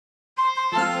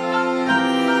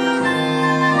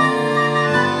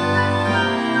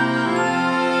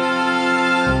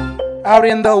Out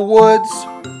in the woods,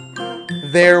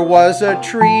 there was a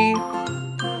tree,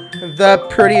 the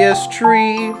prettiest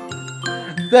tree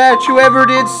that you ever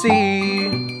did see.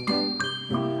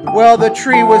 Well, the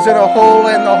tree was in a hole,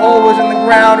 and the hole was in the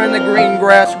ground, and the green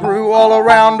grass grew all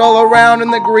around,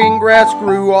 and the green grass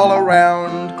grew all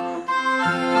around.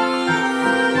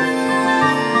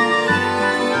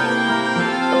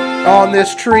 On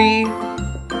this tree,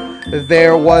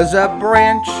 there was a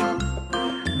branch,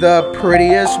 the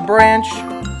prettiest branch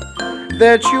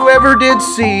that you ever did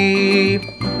see.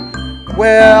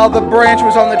 Well, the branch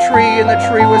was on the tree, and the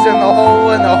tree was in the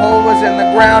hole, and the hole was in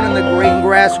the ground, and the green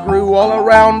grass grew all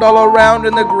around,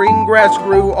 and the green grass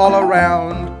grew all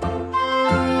around.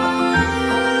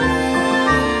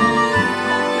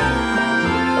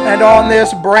 And on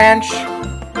this branch,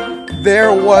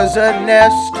 there was a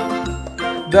nest,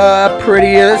 the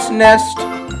prettiest nest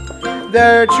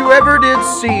that you ever did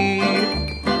see.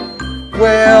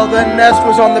 Well, the nest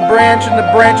was on the branch, and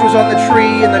the branch was on the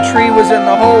tree, and the tree was in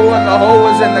the hole, and the hole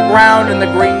was in the ground, and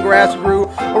the green grass grew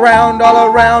around,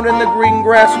 and the green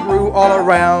grass grew all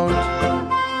around.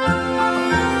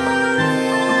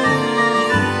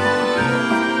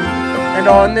 And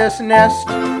on this nest,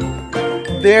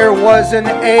 there was an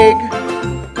egg,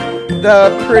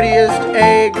 the prettiest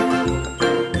egg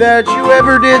that you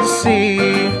ever did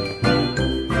see.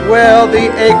 Well, the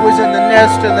egg was in the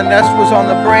nest, and the nest was on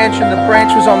the branch, and the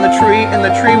branch was on the tree, and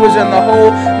the tree was in the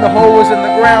hole, and the hole was in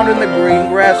the ground, and the green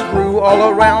grass grew all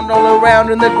around,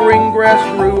 and the green grass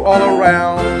grew all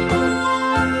around.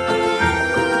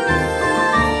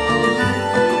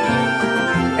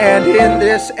 And in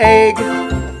this egg,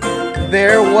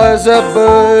 there was a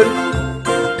bud,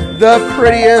 the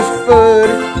prettiest bud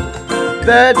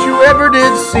that you ever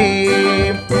did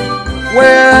see.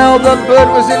 Well, the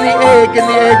bud was in the egg, and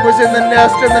the egg was in the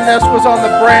nest was on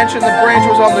the branch, and the branch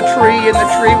was on the tree, and the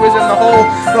tree was in the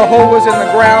hole was in the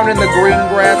ground, and the green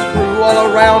grass grew all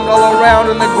around,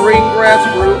 and the green grass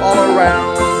grew all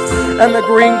around. And the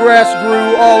green grass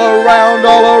grew all around,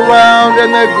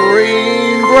 and the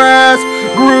green grass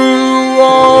grew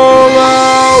all around.